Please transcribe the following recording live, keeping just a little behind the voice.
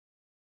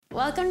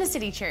Welcome to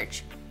City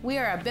Church. We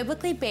are a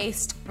biblically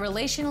based,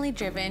 relationally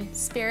driven,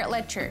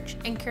 spirit-led church,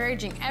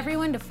 encouraging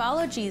everyone to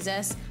follow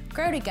Jesus,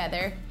 grow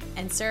together,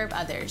 and serve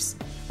others.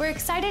 We're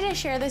excited to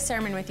share this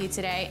sermon with you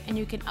today, and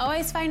you can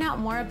always find out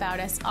more about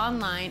us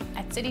online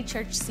at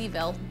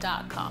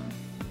citychurchseville.com.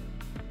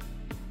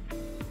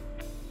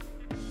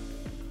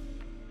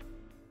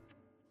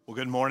 Well,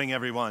 good morning,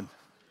 everyone.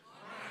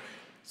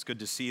 It's good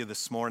to see you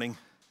this morning.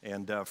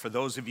 And for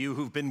those of you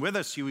who've been with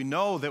us, you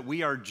know that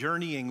we are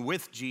journeying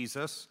with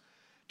Jesus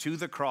to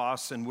the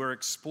cross, and we're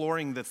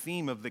exploring the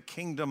theme of the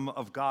kingdom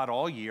of God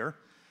all year.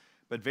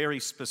 But very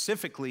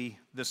specifically,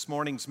 this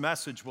morning's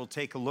message will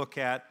take a look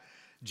at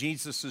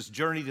Jesus'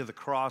 journey to the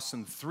cross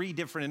and three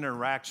different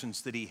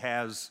interactions that he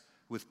has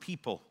with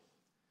people.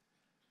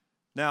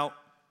 Now,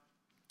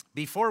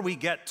 before we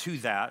get to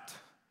that,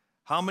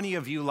 how many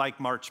of you like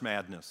March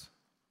Madness?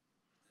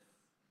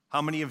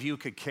 How many of you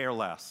could care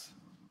less?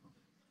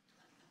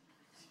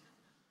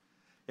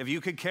 If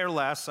you could care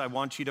less, I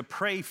want you to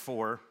pray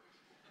for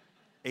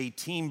a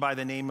team by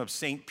the name of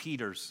St.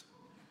 Peter's,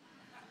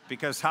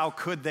 because how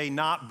could they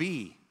not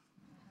be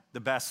the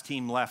best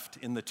team left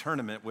in the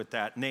tournament with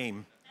that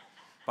name?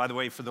 By the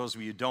way, for those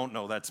of you who don't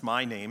know, that's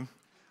my name.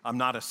 I'm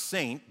not a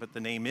saint, but the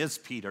name is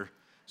Peter,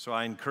 so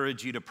I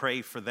encourage you to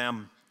pray for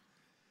them.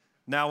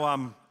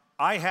 Now,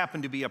 I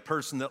happen to be a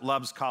person that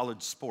loves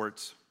college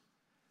sports.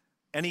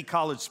 Any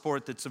college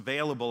sport that's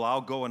available, I'll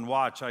go and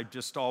watch. I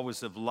just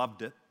always have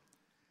loved it.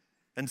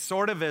 And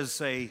sort of as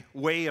a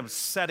way of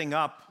setting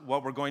up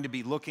what we're going to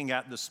be looking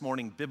at this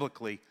morning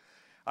biblically,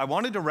 I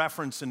wanted to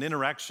reference an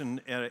interaction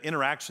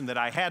that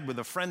I had with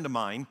a friend of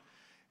mine,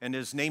 and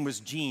his name was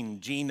Gene.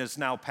 Gene has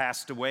now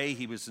passed away.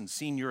 He was in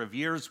senior of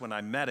years when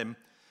I met him,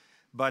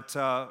 but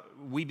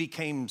we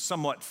became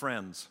somewhat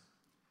friends.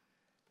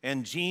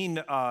 And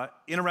Gene,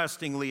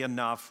 interestingly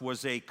enough,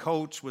 was a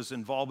coach, was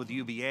involved with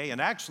UVA,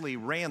 and actually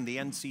ran the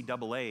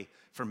NCAA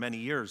for many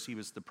years. He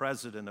was the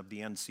president of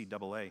the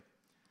NCAA.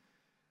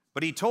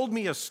 But he told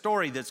me a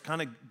story that's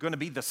kind of going to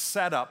be the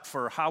setup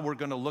for how we're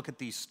going to look at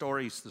these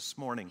stories this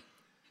morning.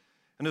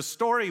 And the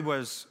story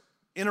was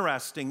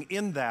interesting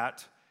in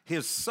that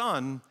his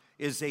son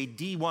is a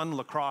D1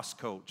 lacrosse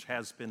coach,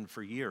 has been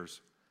for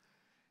years.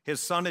 His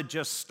son had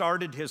just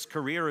started his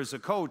career as a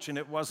coach, and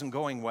it wasn't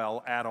going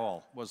well at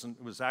all.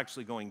 It was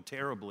actually going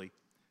terribly.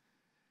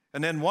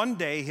 And then one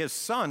day, his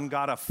son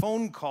got a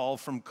phone call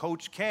from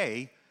Coach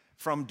K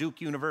from Duke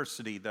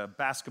University, the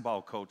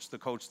basketball coach, the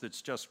coach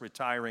that's just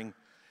retiring.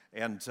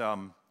 And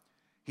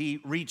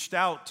he reached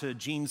out to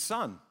Gene's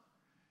son.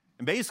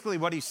 And basically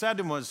what he said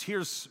to him was,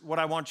 here's what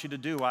I want you to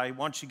do. I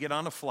want you to get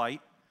on a flight,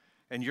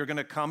 and you're going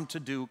to come to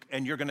Duke,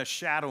 and you're going to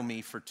shadow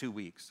me for 2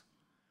 weeks.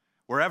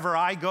 Wherever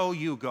I go,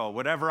 you go.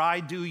 Whatever I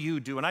do,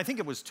 you do. And I think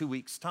it was 2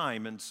 weeks'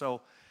 time. And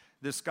so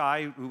this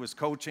guy who was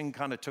coaching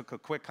kind of took a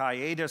quick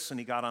hiatus, and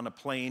he got on a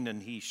plane,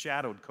 and he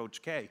shadowed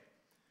Coach K.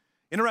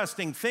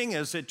 Interesting thing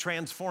is it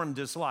transformed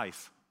his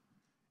life.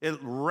 It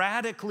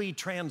radically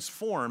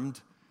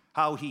transformed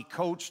how he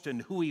coached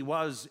and who he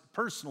was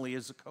personally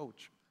as a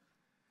coach.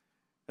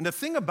 And the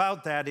thing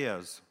about that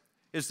is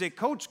that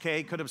Coach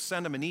K could have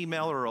sent him an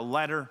email or a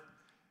letter,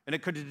 and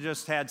it could have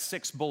just had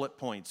 6 bullet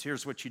points.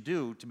 Here's what you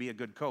do to be a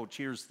good coach.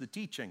 Here's the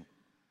teaching.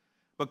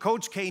 But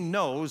Coach K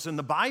knows, and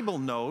the Bible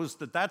knows,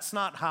 that that's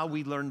not how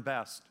we learn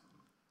best.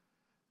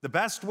 The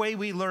best way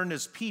we learn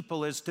as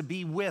people is to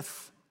be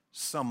with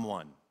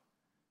someone,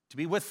 to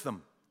be with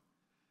them.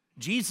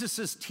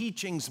 Jesus'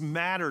 teachings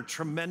matter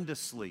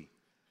tremendously.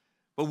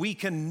 But we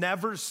can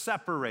never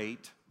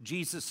separate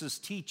Jesus'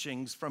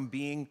 teachings from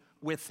being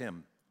with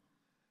him.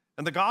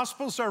 And the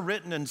Gospels are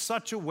written in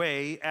such a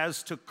way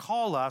as to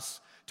call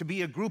us to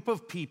be a group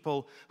of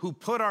people who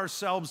put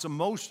ourselves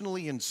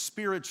emotionally and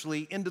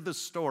spiritually into the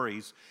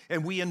stories,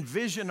 and we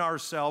envision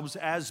ourselves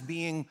as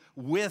being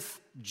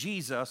with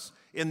Jesus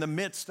in the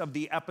midst of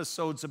the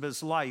episodes of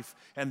his life,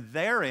 and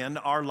therein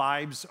our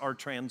lives are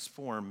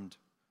transformed.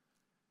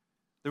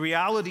 The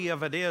reality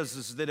of it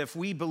is that if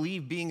we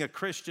believe being a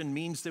Christian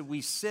means that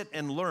we sit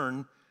and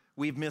learn,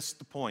 we've missed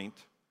the point.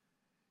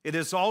 It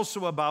is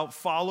also about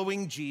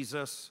following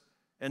Jesus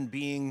and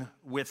being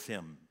with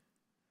him.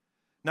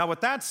 Now,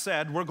 with that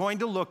said, we're going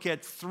to look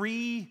at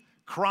 3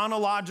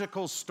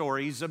 chronological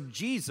stories of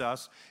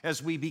Jesus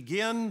as we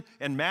begin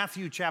in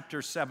Matthew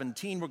chapter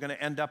 17. We're going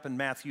to end up in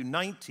Matthew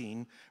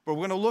 19, but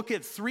we're going to look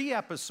at 3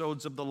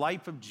 episodes of the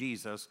life of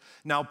Jesus.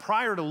 Now,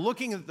 prior to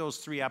looking at those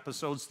 3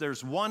 episodes,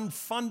 there's one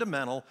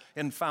fundamental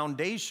and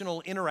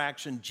foundational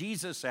interaction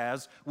Jesus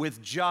has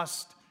with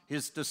just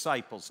his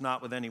disciples,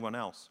 not with anyone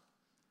else.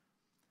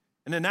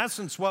 And in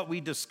essence, what we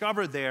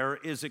discover there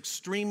is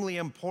extremely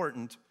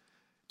important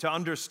to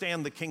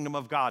understand the kingdom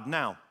of God.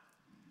 Now,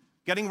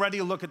 getting ready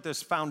to look at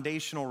this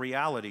foundational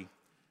reality,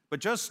 but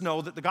just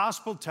know that the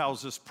gospel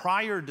tells us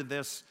prior to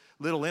this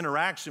little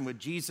interaction with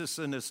Jesus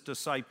and his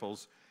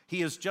disciples,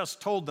 he has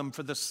just told them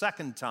for the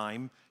second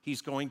time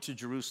he's going to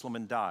Jerusalem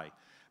and die.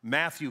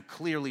 Matthew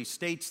clearly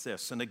states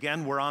this, and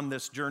again, we're on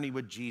this journey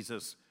with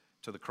Jesus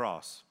to the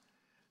cross.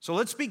 So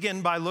let's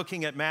begin by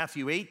looking at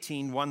Matthew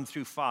 18, 1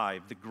 through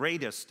 5, the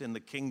greatest in the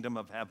kingdom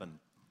of heaven.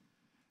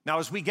 Now,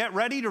 as we get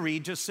ready to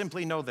read, just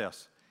simply know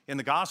this. In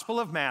the Gospel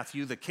of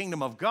Matthew, the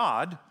kingdom of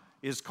God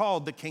is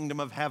called the kingdom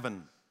of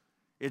heaven.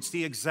 It's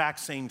the exact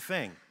same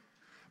thing.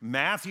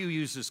 Matthew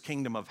uses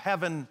kingdom of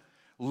heaven.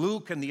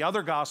 Luke and the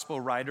other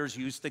gospel writers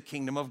use the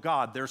kingdom of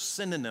God. They're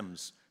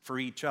synonyms for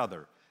each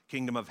other.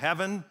 Kingdom of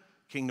heaven,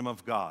 kingdom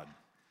of God.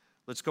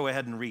 Let's go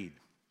ahead and read.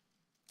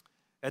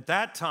 At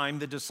that time,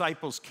 the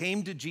disciples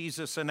came to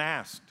Jesus and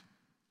asked,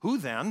 "Who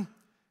then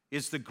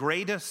is the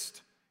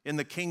greatest in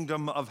the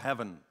kingdom of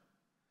heaven?"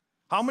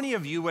 How many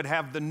of you would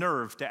have the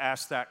nerve to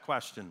ask that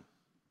question?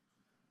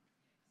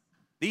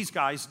 These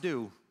guys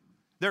do.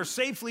 They're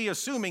safely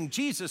assuming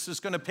Jesus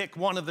is going to pick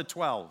one of the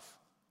 12.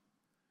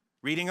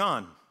 Reading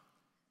on.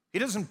 He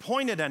doesn't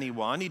point at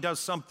anyone. He does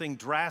something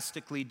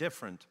drastically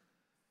different.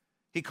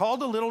 He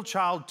called a little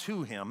child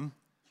to him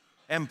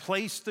and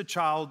placed the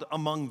child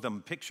among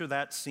them. Picture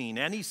that scene.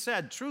 And he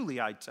said,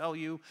 "Truly, I tell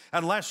you,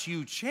 unless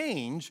you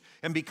change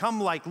and become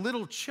like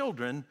little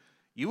children,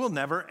 you will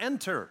never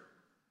enter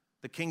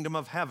the kingdom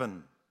of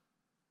heaven.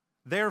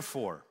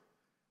 Therefore,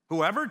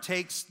 whoever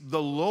takes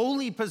the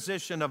lowly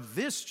position of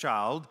this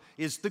child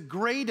is the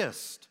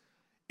greatest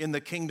in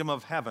the kingdom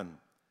of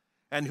heaven.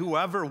 And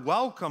whoever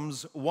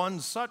welcomes one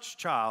such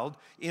child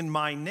in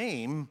my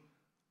name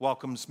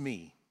welcomes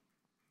me."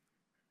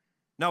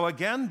 Now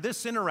again,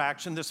 this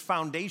interaction, this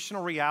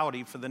foundational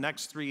reality for the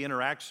next three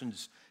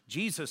interactions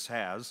Jesus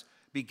has,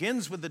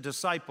 begins with the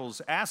disciples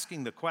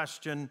asking the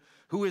question,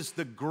 who is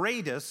the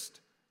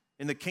greatest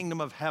in the kingdom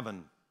of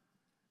heaven?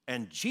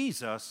 And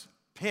Jesus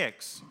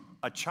picks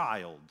a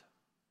child.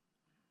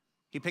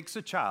 He picks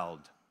a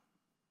child.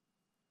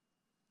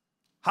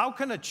 How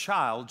can a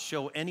child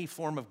show any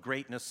form of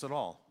greatness at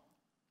all?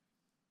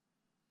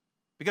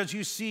 Because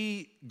you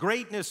see,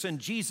 greatness in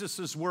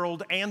Jesus'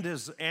 world and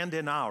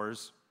in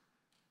ours,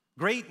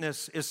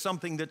 greatness is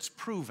something that's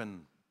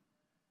proven,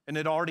 and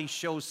it already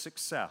shows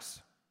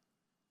success.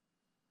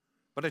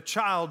 But a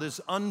child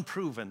is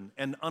unproven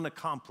and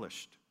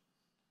unaccomplished.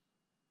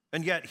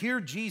 And yet here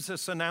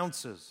Jesus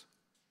announces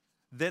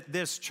that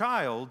this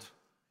child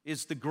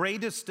is the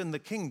greatest in the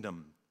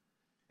kingdom,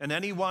 and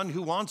anyone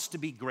who wants to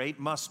be great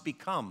must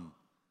become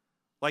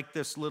like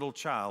this little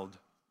child.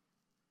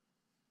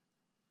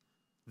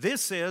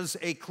 This is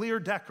a clear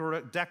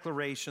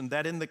declaration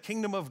that in the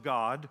kingdom of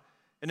God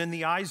and in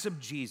the eyes of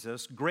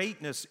Jesus,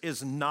 greatness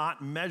is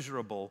not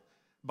measurable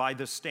by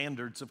the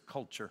standards of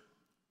culture.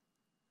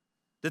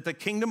 That the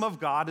kingdom of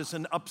God is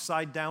an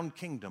upside-down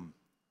kingdom.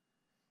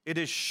 It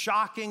is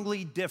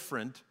shockingly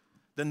different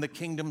than the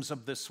kingdoms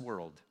of this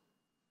world.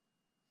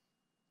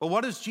 But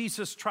what is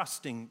Jesus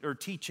trusting or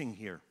teaching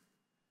here?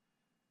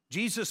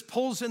 Jesus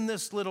pulls in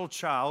this little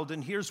child,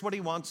 and here's what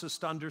he wants us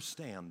to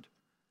understand.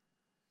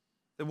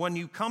 That when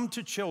you come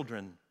to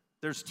children,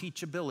 there's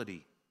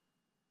teachability,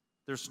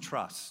 there's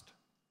trust,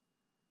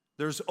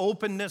 there's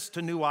openness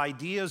to new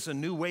ideas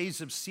and new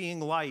ways of seeing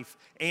life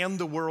and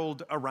the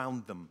world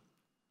around them.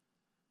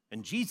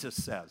 And Jesus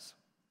says,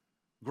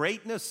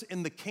 greatness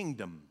in the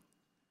kingdom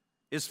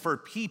is for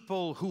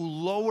people who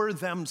lower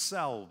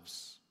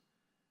themselves.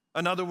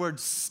 In other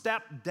words,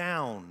 step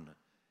down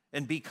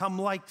and become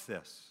like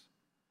this.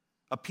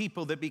 A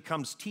people that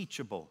becomes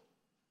teachable,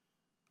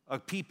 a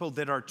people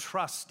that are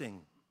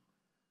trusting,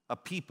 a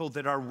people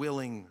that are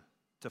willing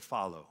to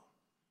follow.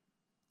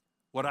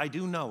 What I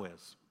do know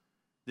is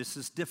this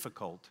is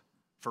difficult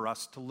for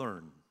us to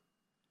learn.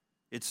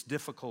 It's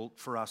difficult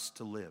for us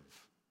to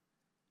live.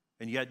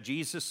 And yet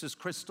Jesus is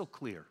crystal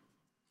clear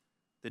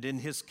that in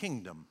his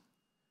kingdom,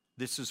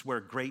 this is where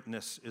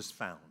greatness is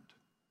found.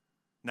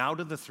 Now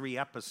to the three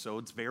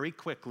episodes very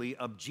quickly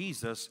of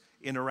Jesus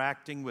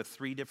interacting with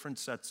three different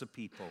sets of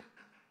people.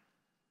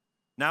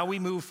 Now we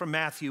move from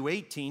Matthew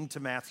 18 to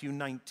Matthew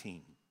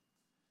 19.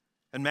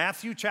 In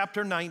Matthew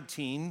chapter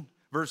 19,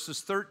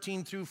 verses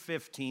 13 through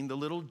 15, the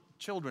little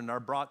children are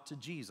brought to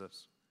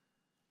Jesus.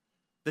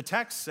 The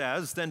text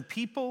says, "Then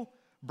people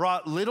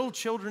brought little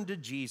children to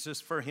Jesus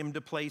for him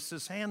to place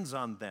his hands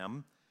on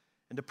them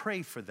and to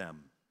pray for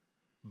them.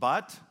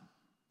 But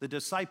the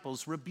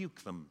disciples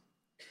rebuked them.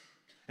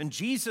 And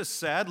Jesus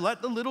said,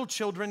 'Let the little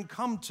children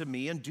come to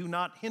me and do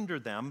not hinder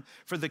them,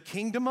 for the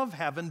kingdom of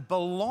heaven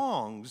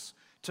belongs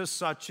to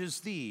such as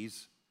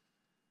these.'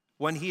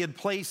 When he had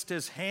placed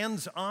his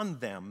hands on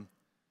them,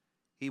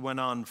 he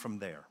went on from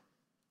there."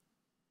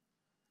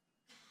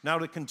 Now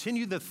to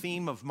continue the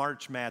theme of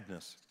March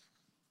Madness,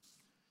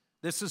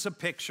 this is a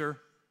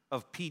picture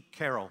of Pete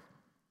Carroll.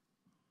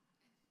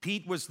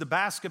 Pete was the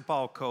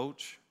basketball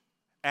coach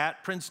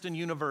at Princeton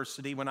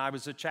University when I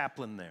was a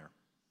chaplain there.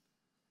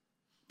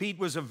 Pete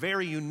was a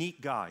very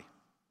unique guy.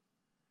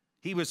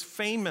 He was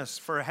famous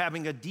for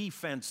having a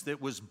defense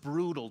that was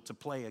brutal to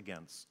play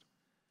against.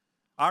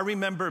 I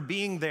remember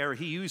being there.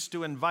 He used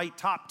to invite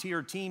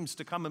top-tier teams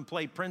to come and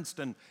play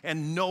Princeton,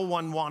 and no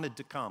one wanted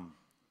to come.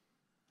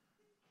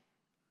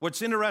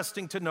 What's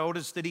interesting to note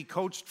is that he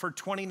coached for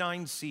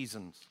 29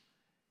 seasons.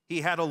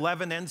 He had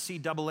 11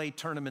 NCAA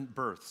tournament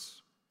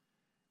berths.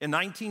 In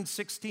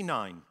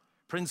 1969,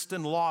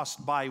 Princeton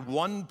lost by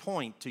 1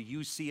 point to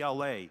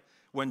UCLA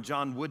when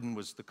John Wooden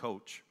was the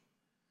coach.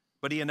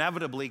 But he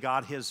inevitably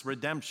got his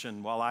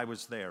redemption while I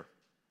was there.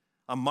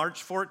 On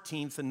March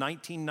 14th in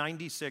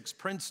 1996,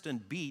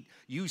 Princeton beat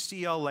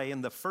UCLA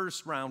in the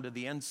first round of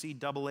the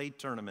NCAA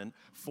tournament,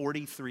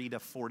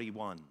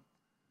 43-41.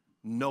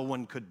 No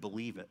one could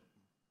believe it.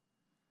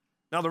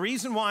 Now, the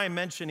reason why I'm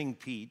mentioning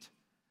Pete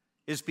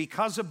is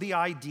because of the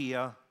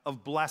idea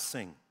of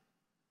blessing.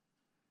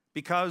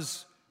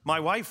 Because my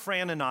wife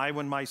Fran and I,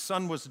 when my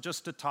son was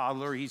just a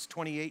toddler, he's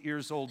 28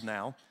 years old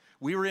now,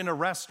 we were in a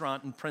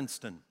restaurant in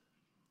Princeton.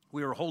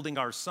 We were holding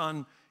our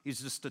son.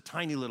 He's just a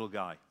tiny little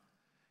guy.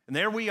 And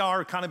there we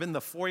are, kind of in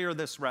the foyer of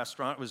this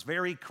restaurant. It was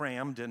very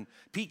crammed, and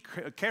Pete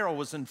Carroll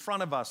was in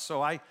front of us,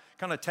 so I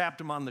kind of tapped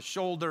him on the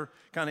shoulder,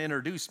 kind of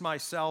introduced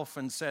myself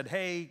and said,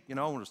 hey,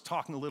 was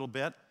talking a little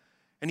bit.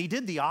 And he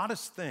did the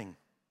oddest thing.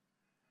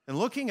 And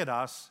looking at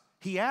us,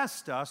 he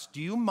asked us,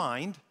 do you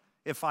mind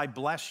if I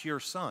bless your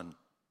son?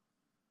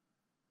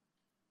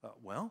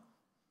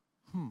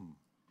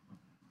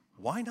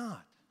 Why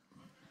not?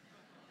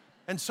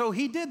 And so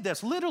he did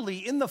this,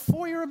 literally in the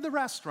foyer of the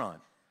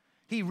restaurant.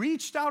 He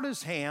reached out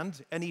his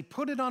hand and he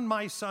put it on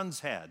my son's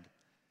head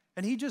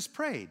and he just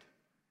prayed.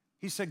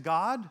 He said,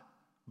 God,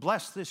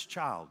 bless this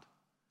child.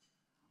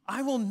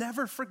 I will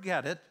never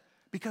forget it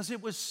because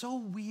it was so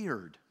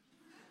weird,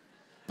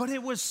 but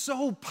it was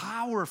so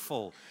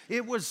powerful.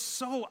 It was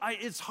so,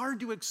 it's hard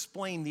to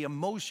explain the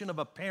emotion of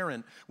a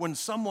parent when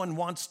someone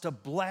wants to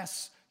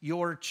bless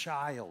your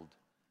child.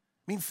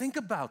 I mean, think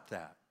about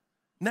that.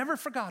 Never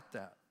forgot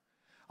that.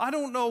 I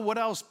don't know what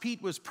else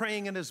Pete was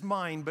praying in his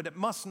mind, but it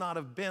must not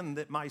have been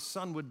that my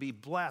son would be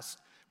blessed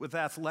with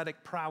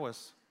athletic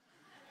prowess,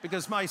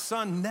 because my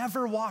son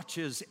never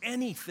watches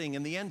anything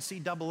in the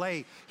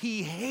NCAA.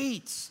 He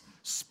hates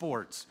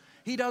sports.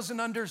 He doesn't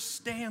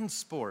understand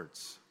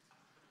sports.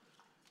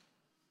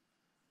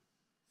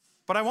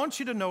 But I want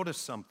you to notice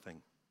something,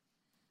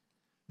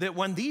 that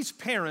when these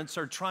parents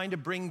are trying to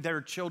bring their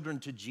children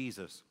to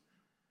Jesus,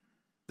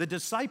 the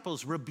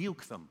disciples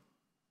rebuke them.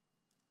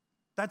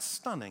 That's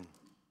stunning.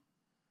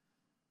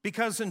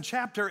 Because in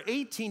chapter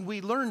 18, we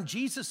learn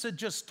Jesus had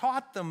just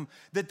taught them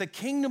that the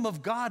kingdom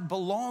of God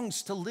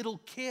belongs to little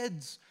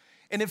kids.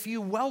 And if you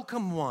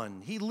welcome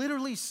one, he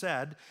literally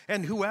said,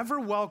 and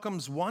whoever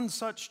welcomes one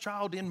such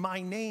child in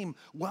my name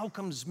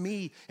welcomes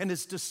me. And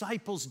his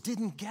disciples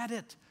didn't get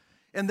it.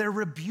 And they're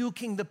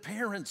rebuking the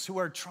parents who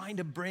are trying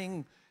to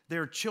bring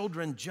their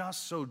children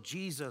just so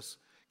Jesus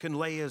can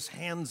lay his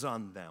hands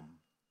on them.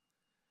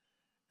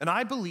 And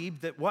I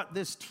believe that what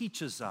this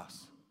teaches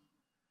us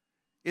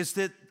is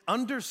that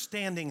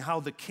understanding how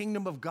the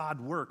kingdom of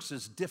God works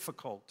is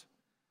difficult,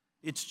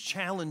 it's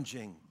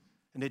challenging,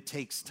 and it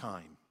takes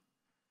time.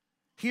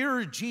 Here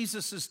are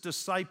Jesus'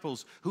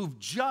 disciples who've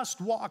just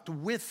walked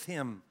with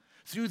him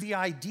through the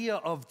idea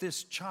of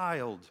this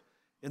child,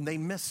 and they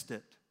missed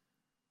it.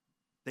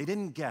 They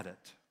didn't get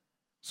it,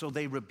 so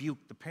they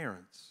rebuked the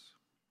parents.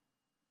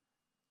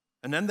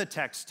 And then the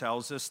text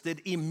tells us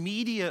that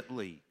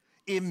immediately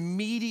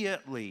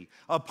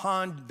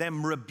upon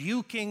them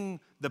rebuking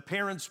the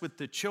parents with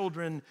the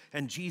children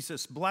and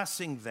Jesus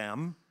blessing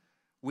them,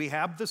 we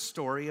have the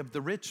story of the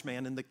rich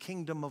man in the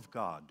kingdom of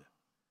God.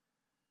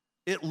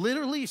 It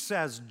literally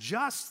says,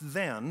 just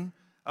then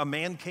a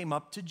man came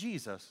up to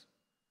Jesus.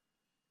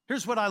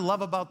 Here's what I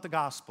love about the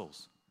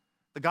Gospels.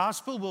 The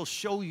Gospel will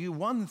show you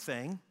one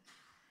thing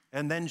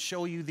and then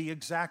show you the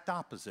exact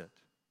opposite.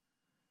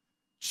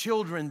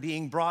 Children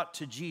being brought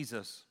to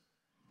Jesus.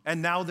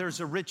 And now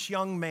there's a rich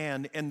young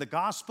man, and the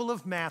Gospel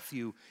of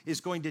Matthew is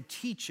going to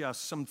teach us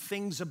some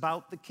things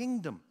about the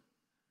kingdom.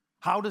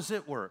 How does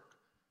it work?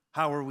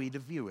 How are we to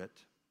view it?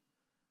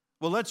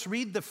 Well, let's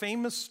read the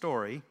famous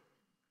story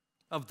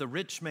of the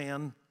rich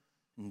man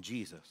and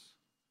Jesus.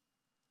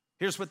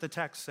 Here's what the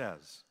text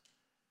says.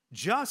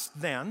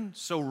 Just then,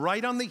 so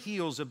right on the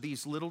heels of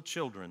these little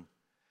children,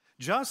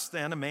 just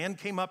then a man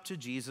came up to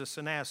Jesus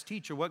and asked,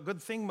 "Teacher, what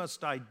good thing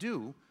must I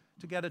do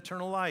to get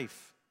eternal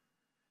life?"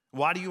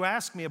 "Why do you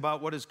ask me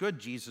about what is good?"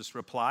 Jesus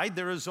replied.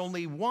 "There is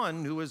only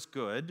one who is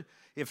good.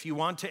 If you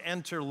want to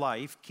enter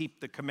life, keep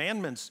the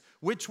commandments."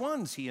 "Which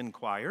ones?" he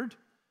inquired.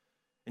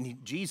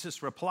 And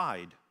Jesus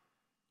replied,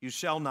 "You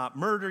shall not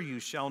murder,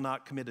 you shall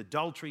not commit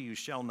adultery, you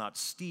shall not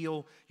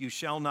steal, you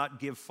shall not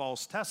give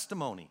false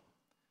testimony.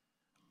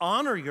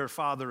 Honor your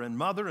father and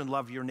mother and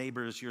love your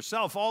neighbor as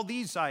yourself. All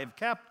these I have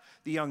kept."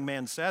 The young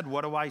man said,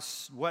 What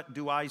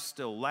do I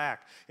still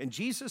lack?" And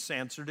Jesus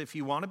answered, "If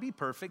you want to be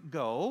perfect,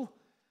 go.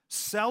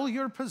 Sell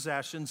your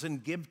possessions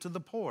and give to the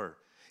poor,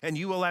 and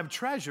you will have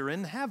treasure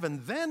in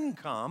heaven. Then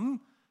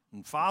come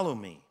and follow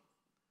me."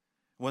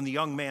 When the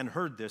young man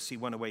heard this, he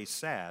went away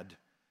sad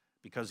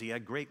because he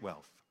had great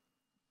wealth.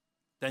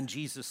 Then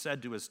Jesus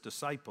said to his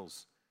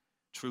disciples,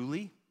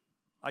 "Truly,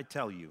 I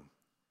tell you,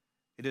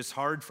 it is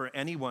hard for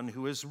anyone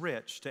who is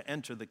rich to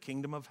enter the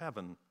kingdom of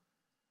heaven.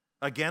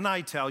 Again,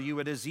 I tell you,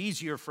 it is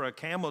easier for a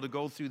camel to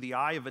go through the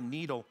eye of a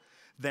needle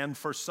than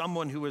for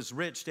someone who is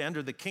rich to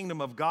enter the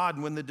kingdom of God.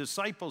 And when the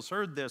disciples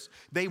heard this,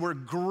 they were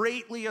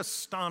greatly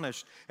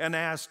astonished and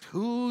asked,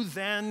 who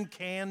then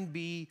can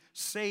be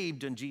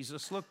saved? And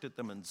Jesus looked at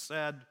them and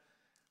said,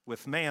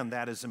 with man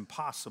that is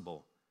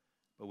impossible,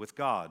 but with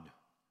God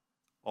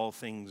all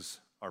things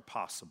are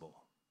possible.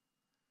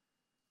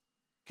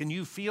 Can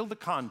you feel the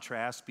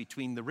contrast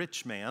between the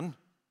rich man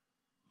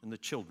and the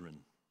children?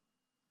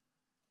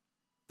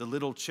 The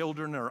little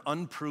children are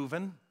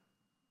unproven,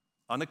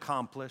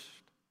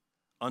 unaccomplished,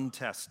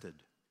 untested.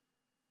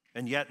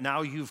 And yet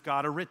now you've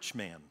got a rich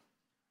man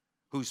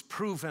who's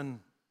proven,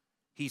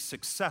 he's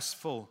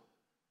successful,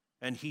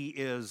 and he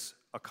is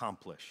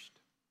accomplished.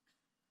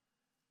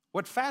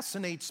 What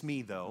fascinates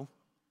me, though,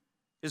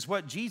 is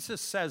what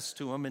Jesus says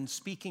to him in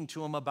speaking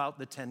to him about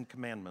the 10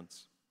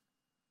 Commandments.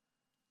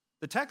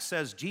 The text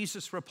says,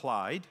 Jesus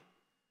replied,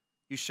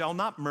 you shall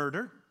not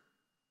murder,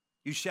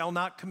 you shall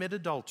not commit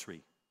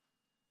adultery,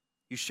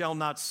 you shall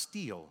not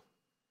steal,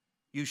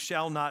 you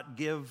shall not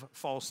give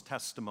false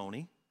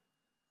testimony,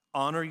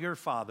 honor your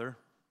father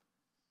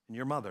and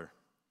your mother.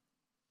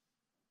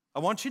 I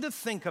want you to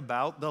think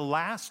about the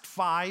last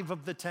 5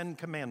 of the 10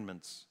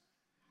 Commandments.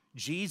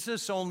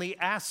 Jesus only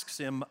asks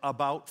him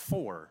about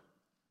 4.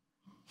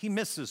 He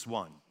misses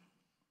one.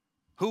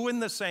 Who in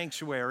the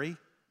sanctuary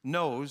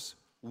knows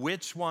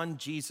which one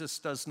Jesus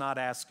does not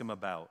ask him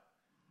about?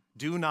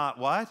 Do not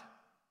what?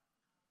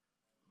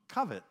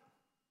 Covet.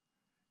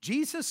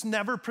 Jesus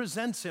never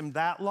presents him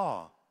that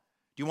law.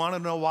 Do you want to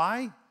know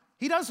why?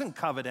 He doesn't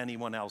covet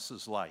anyone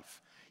else's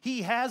life.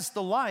 He has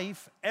the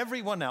life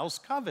everyone else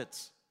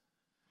covets.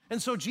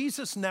 And so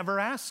Jesus never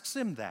asks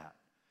him that.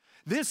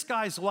 This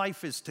guy's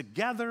life is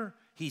together,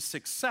 he's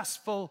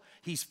successful,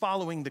 he's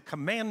following the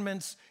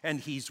commandments, and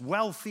he's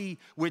wealthy,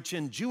 which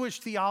in Jewish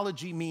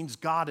theology means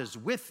God is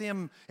with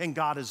him and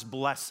God is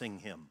blessing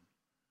him.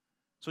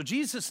 So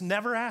Jesus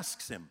never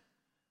asks him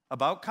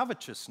about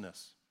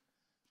covetousness.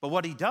 But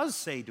what he does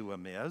say to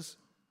him is,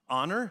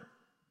 honor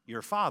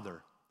your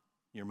father,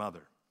 your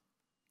mother.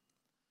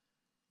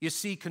 You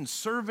see,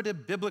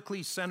 conservative,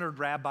 biblically centered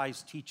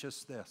rabbis teach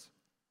us this,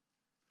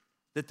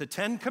 that the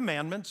 10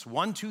 Commandments,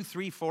 1, 2,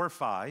 3, 4,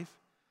 5,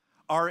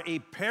 are a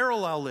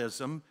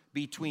parallelism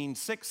between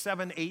 6,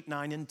 7, 8,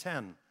 9, and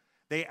 10.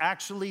 They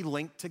actually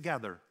link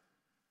together.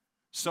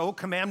 So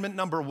commandment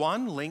number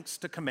 1 links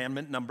to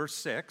commandment number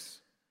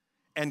 6,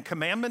 and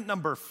commandment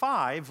number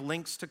 5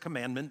 links to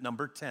commandment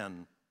number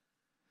 10.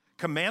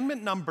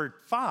 Commandment number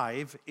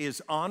 5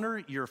 is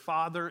honor your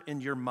father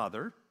and your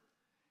mother,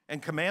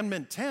 and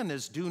commandment 10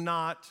 is do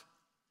not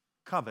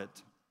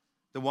covet,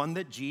 the one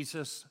that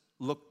Jesus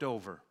looked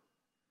over.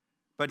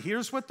 But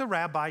here's what the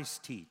rabbis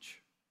teach.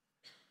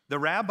 The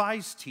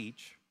rabbis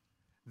teach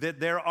that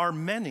there are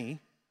many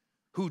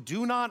who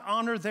do not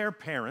honor their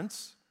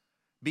parents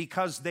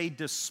because they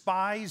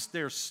despise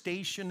their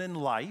station in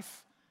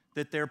life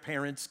that their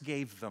parents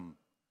gave them.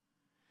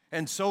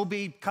 And so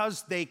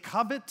because they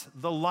covet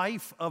the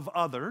life of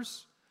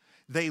others,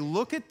 they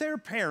look at their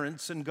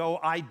parents and go,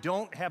 I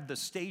don't have the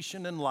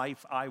station in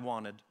life I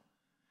wanted.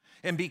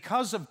 And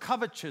because of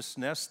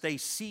covetousness, they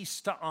cease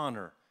to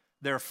honor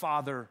their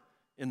father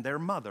and their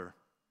mother.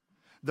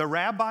 The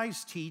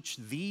rabbis teach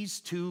these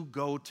two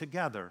go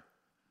together.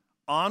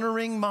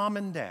 Honoring mom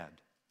and dad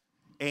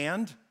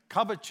and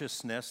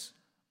covetousness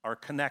are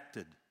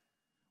connected.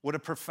 What a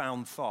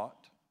profound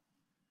thought.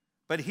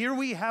 But here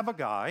we have a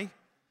guy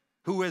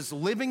who is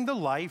living the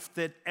life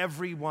that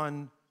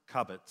everyone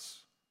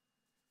covets.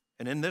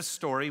 And in this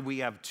story, we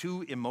have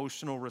 2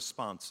 emotional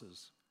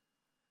responses.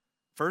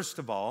 First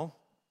of all,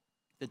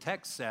 the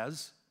text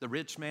says the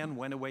rich man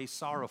went away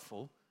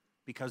sorrowful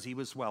because he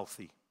was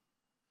wealthy.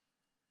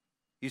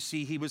 You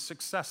see, he was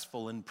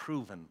successful and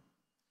proven,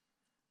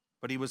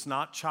 but he was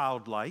not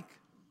childlike,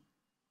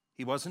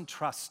 he wasn't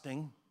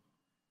trusting,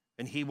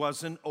 and he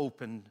wasn't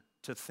open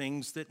to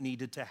things that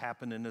needed to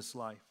happen in his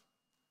life.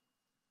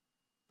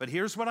 But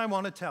here's what I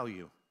want to tell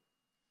you.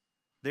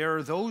 There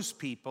are those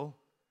people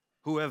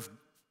who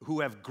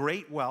have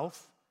great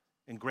wealth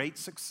and great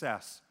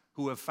success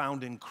who have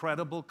found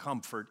incredible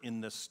comfort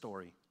in this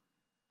story.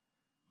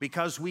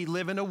 Because we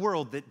live in a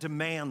world that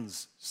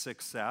demands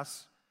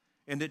success,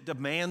 and it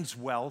demands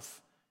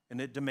wealth, and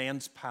it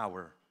demands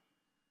power.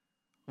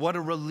 What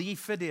a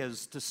relief it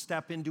is to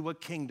step into a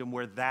kingdom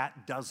where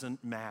that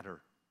doesn't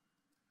matter.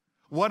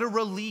 What a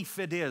relief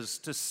it is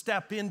to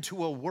step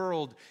into a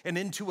world and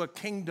into a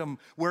kingdom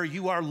where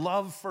you are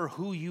loved for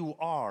who you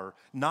are,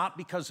 not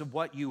because of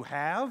what you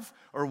have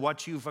or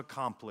what you've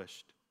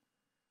accomplished.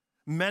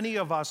 Many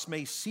of us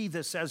may see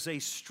this as a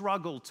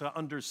struggle to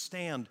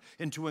understand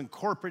and to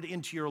incorporate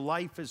into your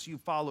life as you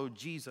follow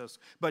Jesus,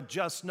 but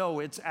just know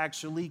it's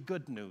actually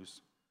good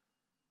news.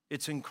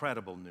 It's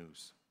incredible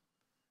news.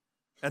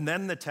 And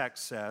then the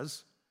text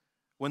says,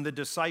 when the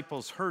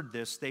disciples heard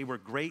this, they were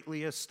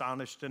greatly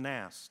astonished and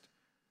asked,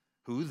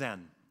 who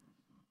then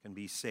can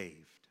be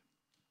saved?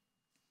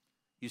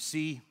 You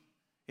see,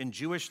 in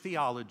Jewish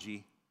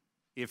theology,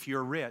 if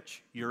you're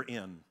rich, you're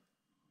in.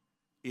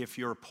 If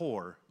you're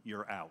poor,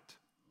 you're out.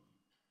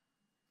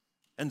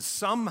 And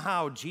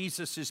somehow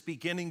Jesus is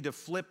beginning to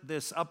flip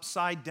this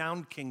upside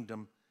down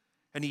kingdom,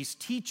 and he's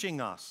teaching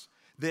us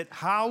that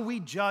how we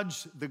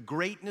judge the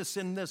greatness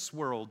in this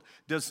world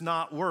does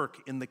not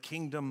work in the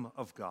kingdom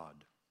of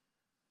God.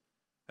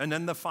 And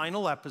then the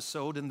final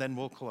episode, and then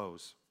we'll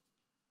close.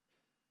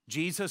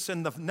 Jesus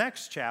in the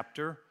next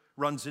chapter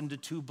runs into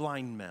two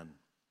blind men.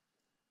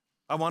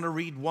 I want to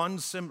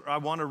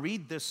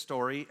read this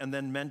story and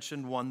then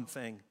mention one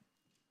thing.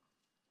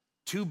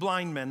 Two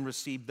blind men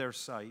received their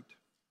sight.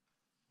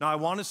 Now I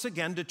want us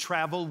again to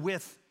travel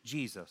with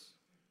Jesus.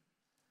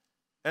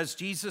 As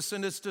Jesus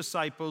and his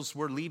disciples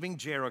were leaving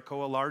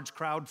Jericho, a large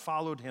crowd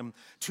followed him.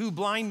 Two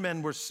blind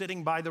men were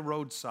sitting by the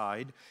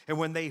roadside, and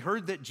when they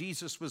heard that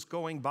Jesus was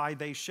going by,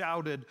 they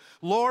shouted,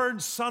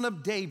 "Lord, Son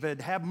of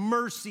David, have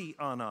mercy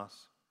on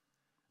us."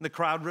 And the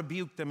crowd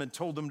rebuked them and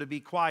told them to be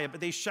quiet,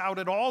 but they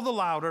shouted all the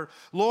louder,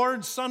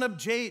 "Lord, Son of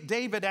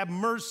David, have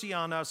mercy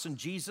on us." And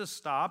Jesus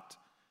stopped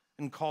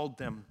and called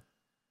them.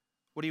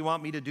 "What do you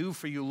want me to do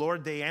for you,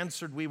 Lord?" They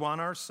answered, "We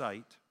want our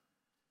sight."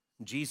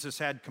 Jesus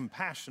had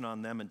compassion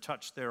on them and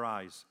touched their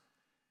eyes,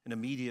 and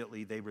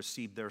immediately they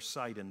received their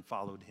sight and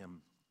followed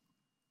him.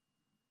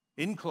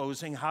 In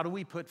closing, how do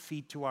we put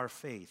feet to our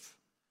faith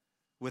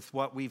with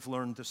what we've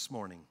learned this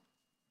morning?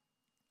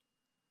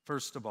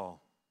 First of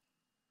all,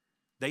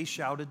 they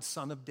shouted,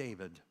 "Son of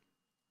David."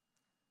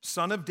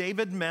 Son of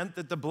David meant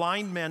that the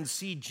blind men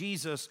see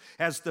Jesus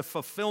as the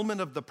fulfillment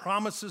of the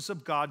promises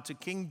of God to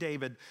King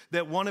David,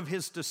 that one of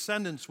his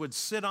descendants would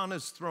sit on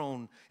his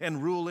throne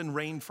and rule and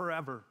reign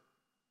forever.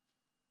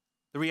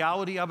 The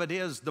reality of it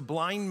is the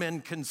blind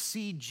men can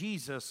see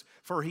Jesus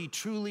for he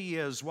truly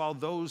is, while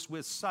those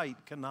with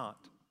sight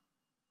cannot.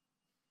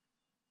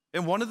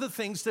 And one of the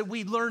things that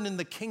we learn in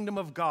the kingdom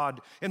of God,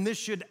 and this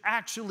should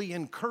actually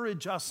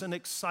encourage us and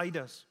excite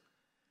us,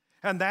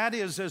 and that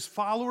is, as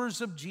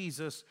followers of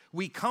Jesus,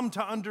 we come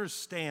to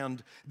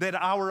understand that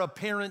our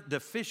apparent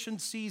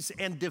deficiencies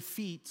and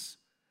defeats,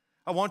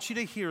 I want you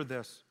to hear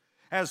this.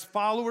 As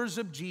followers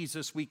of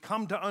Jesus, we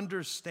come to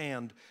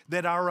understand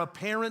that our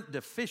apparent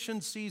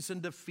deficiencies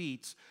and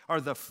defeats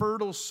are the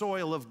fertile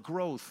soil of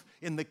growth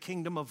in the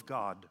kingdom of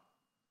God.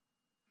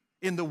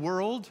 In the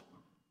world,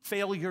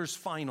 failure's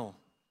final.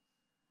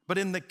 But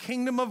in the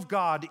kingdom of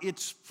God,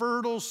 it's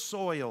fertile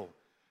soil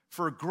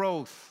for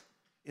growth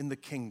in the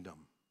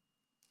kingdom.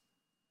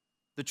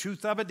 The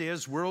truth of it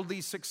is, worldly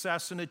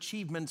success and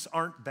achievements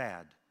aren't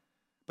bad,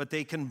 but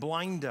they can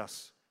blind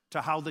us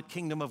to how the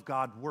kingdom of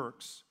God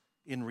works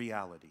in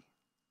reality.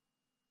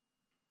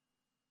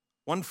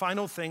 One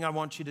final thing I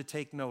want you to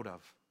take note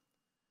of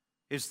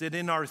is that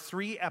in our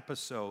 3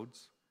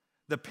 episodes,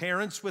 the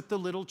parents with the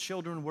little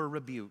children were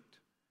rebuked.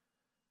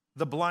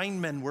 The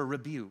blind men were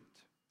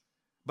rebuked.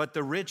 But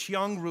the rich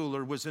young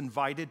ruler was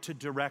invited to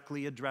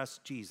directly address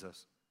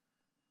Jesus.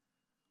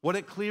 What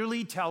it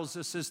clearly tells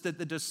us is that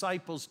the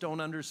disciples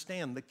don't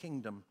understand the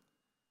kingdom.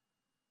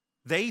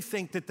 They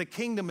think that the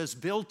kingdom is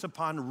built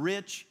upon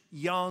rich,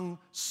 young,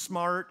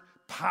 smart,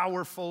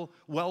 powerful,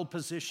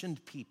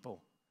 well-positioned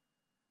people.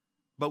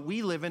 But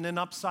we live in an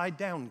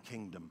upside-down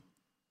kingdom.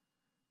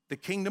 The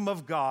kingdom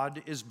of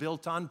God is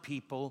built on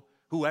people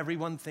who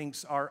everyone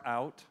thinks are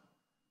out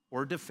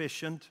or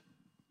deficient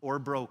or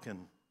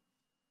broken.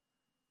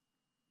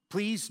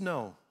 Please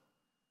know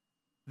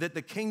that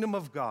the kingdom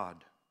of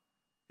God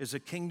is a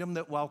kingdom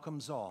that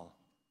welcomes all.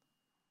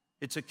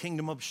 It's a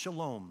kingdom of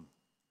shalom,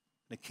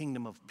 a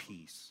kingdom of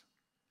peace.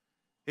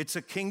 It's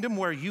a kingdom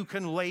where you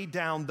can lay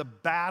down the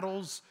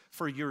battles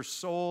for your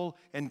soul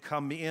and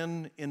come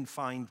in and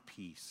find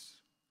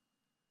peace.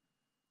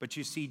 But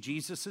you see,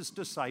 Jesus'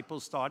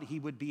 disciples thought he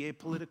would be a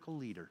political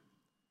leader,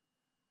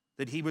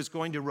 that he was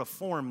going to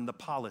reform the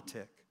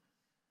politic,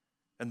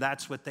 and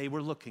that's what they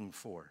were looking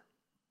for.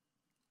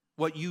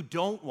 What you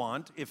don't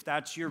want, if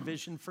that's your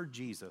vision for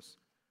Jesus,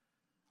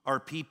 are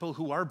people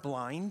who are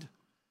blind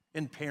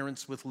and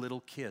parents with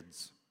little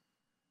kids.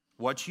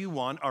 What you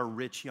want are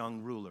rich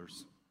young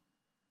rulers.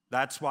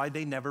 That's why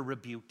they never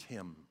rebuked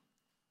him.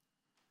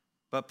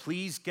 But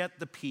please get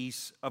the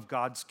peace of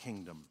God's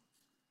kingdom.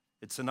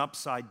 It's an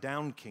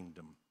upside-down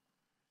kingdom.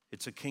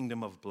 It's a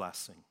kingdom of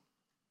blessing.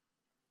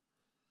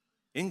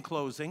 In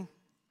closing,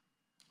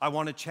 I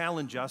want to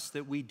challenge us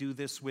that we do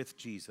this with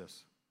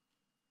Jesus.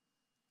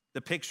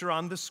 The picture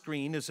on the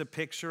screen is a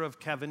picture of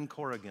Kevin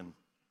Corrigan.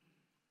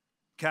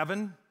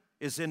 Kevin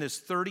is in his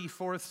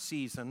 34th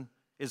season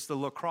as the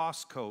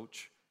lacrosse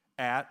coach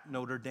at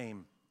Notre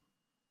Dame.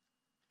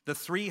 The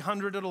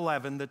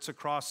 311 that's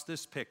across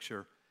this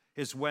picture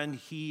is when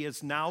he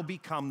has now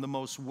become the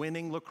most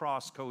winning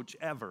lacrosse coach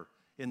ever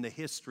in the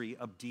history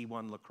of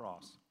D1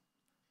 lacrosse.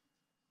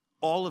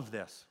 All of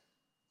this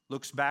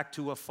looks back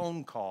to a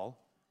phone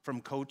call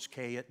from Coach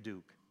K at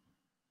Duke,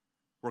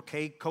 where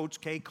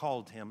Coach K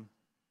called him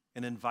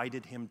and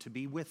invited him to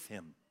be with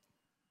him,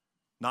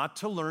 not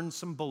to learn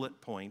some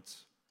bullet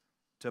points,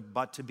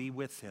 but to be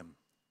with him.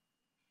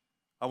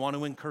 I want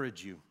to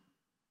encourage you.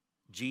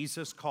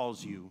 Jesus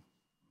calls you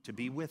to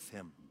be with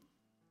him,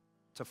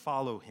 to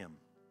follow him,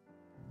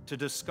 to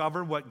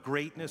discover what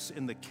greatness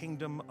in the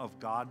kingdom of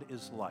God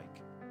is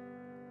like.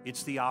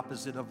 It's the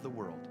opposite of the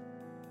world,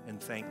 and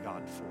thank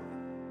God for it.